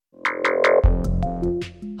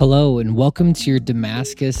Hello, and welcome to your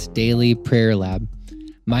Damascus Daily Prayer Lab.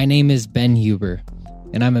 My name is Ben Huber,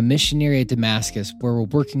 and I'm a missionary at Damascus where we're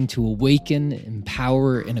working to awaken,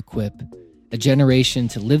 empower, and equip a generation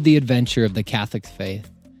to live the adventure of the Catholic faith.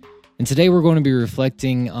 And today we're going to be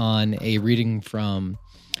reflecting on a reading from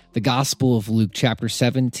the Gospel of Luke, chapter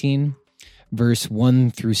 17, verse 1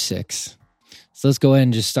 through 6. So let's go ahead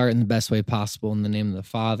and just start in the best way possible in the name of the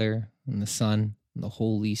Father, and the Son, and the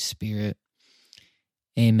Holy Spirit.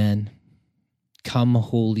 Amen. Come,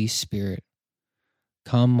 Holy Spirit.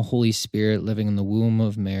 Come, Holy Spirit, living in the womb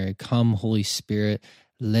of Mary. Come, Holy Spirit,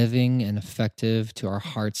 living and effective to our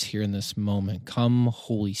hearts here in this moment. Come,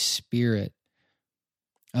 Holy Spirit,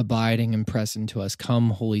 abiding and present to us. Come,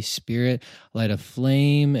 Holy Spirit, light a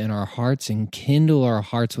flame in our hearts and kindle our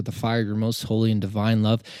hearts with the fire of your most holy and divine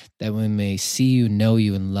love, that we may see you, know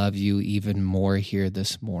you, and love you even more here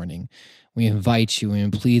this morning. We invite you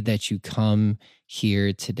and plead that you come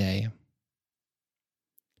here today.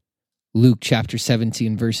 Luke chapter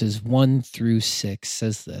 17, verses 1 through 6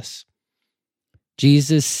 says this.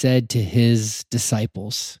 Jesus said to his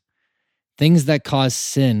disciples, "Things that cause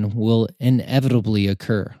sin will inevitably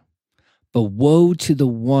occur, but woe to the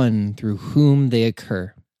one through whom they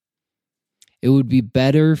occur. It would be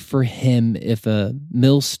better for him if a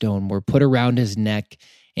millstone were put around his neck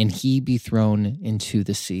and he be thrown into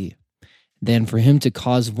the sea, than for him to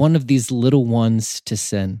cause one of these little ones to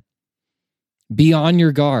sin. Be on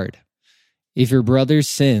your guard. If your brother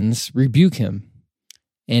sins, rebuke him.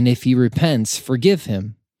 And if he repents, forgive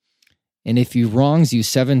him. And if he wrongs you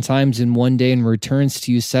 7 times in one day and returns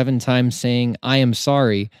to you 7 times saying, 'I am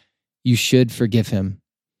sorry,' you should forgive him."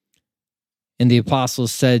 And the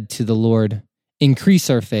apostles said to the Lord, "Increase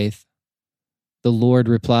our faith." The Lord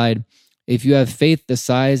replied, "If you have faith the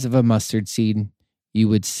size of a mustard seed, you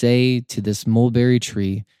would say to this mulberry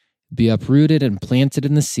tree, 'Be uprooted and planted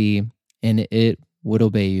in the sea,' and it would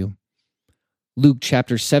obey you." Luke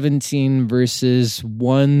chapter 17, verses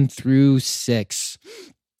 1 through 6.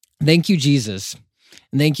 Thank you, Jesus.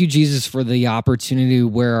 And thank you, Jesus, for the opportunity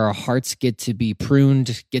where our hearts get to be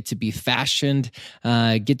pruned, get to be fashioned,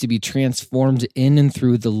 get to be transformed in and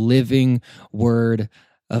through the living Word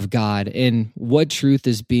of God. And what truth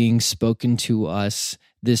is being spoken to us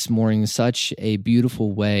this morning in such a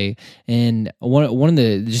beautiful way. And one of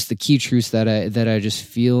the key truths that I just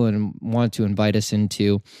feel and want to invite us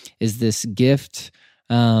into is this gift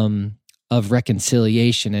of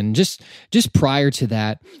reconciliation. And just prior to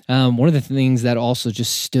that, one of the things that also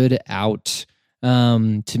just stood out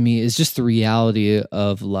to me is just the reality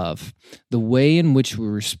of love. The way in which we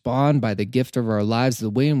respond by the gift of our lives,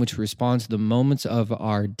 the way in which we respond to the moments of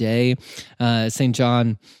our day. St.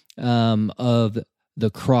 John of the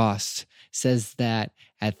cross says that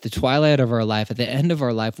at the twilight of our life, at the end of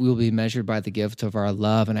our life, we will be measured by the gift of our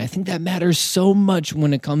love. And I think that matters so much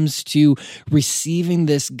when it comes to receiving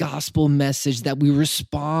this gospel message, that we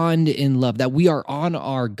respond in love, that we are on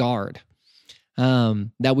our guard.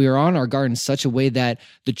 That we are on our guard in such a way that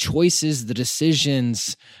the choices, the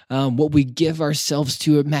decisions, what we give ourselves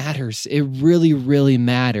to, it matters. It really, really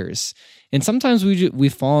matters. And sometimes we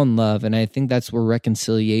fall in love, and I think that's where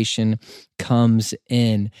reconciliation comes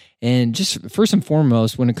in. And just first and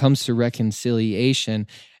foremost, when it comes to reconciliation,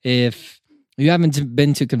 if you haven't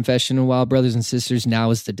been to confession in a while, brothers and sisters, now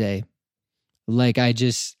is the day.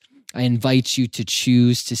 I invite you to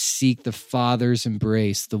choose to seek the Father's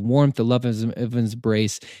embrace, the warmth, the love of his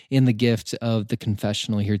embrace in the gift of the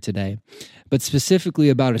confessional here today. But specifically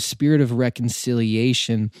about a spirit of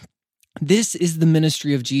reconciliation, this is the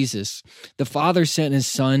ministry of Jesus. The Father sent his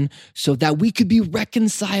Son so that we could be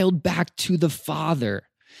reconciled back to the Father.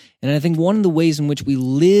 And I think one of the ways in which we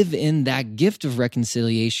live in that gift of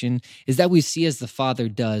reconciliation is that we see as the Father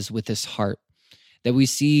does with his heart. That we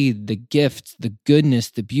see the gift, the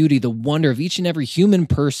goodness, the beauty, the wonder of each and every human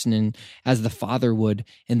person as the Father would,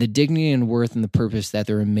 and the dignity and worth and the purpose that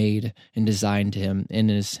they're made and designed to him in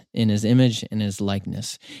his image and his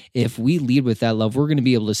likeness. If we lead with that love, we're going to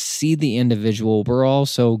be able to see the individual. We're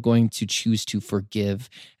also going to choose to forgive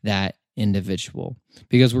that individual,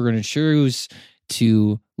 because we're going to choose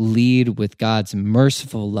to lead with God's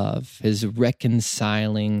merciful love, his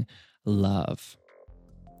reconciling love.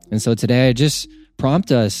 And so today I just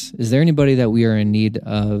prompt us, is there anybody that we are in need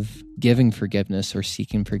of giving forgiveness or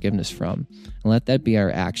seeking forgiveness from? And let that be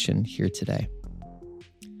our action here today.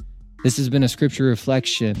 This has been a scripture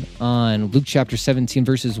reflection on Luke chapter 17,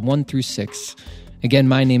 verses 1 through 6. Again,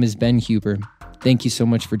 my name is Ben Huber. Thank you so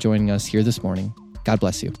much for joining us here this morning. God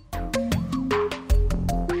bless you.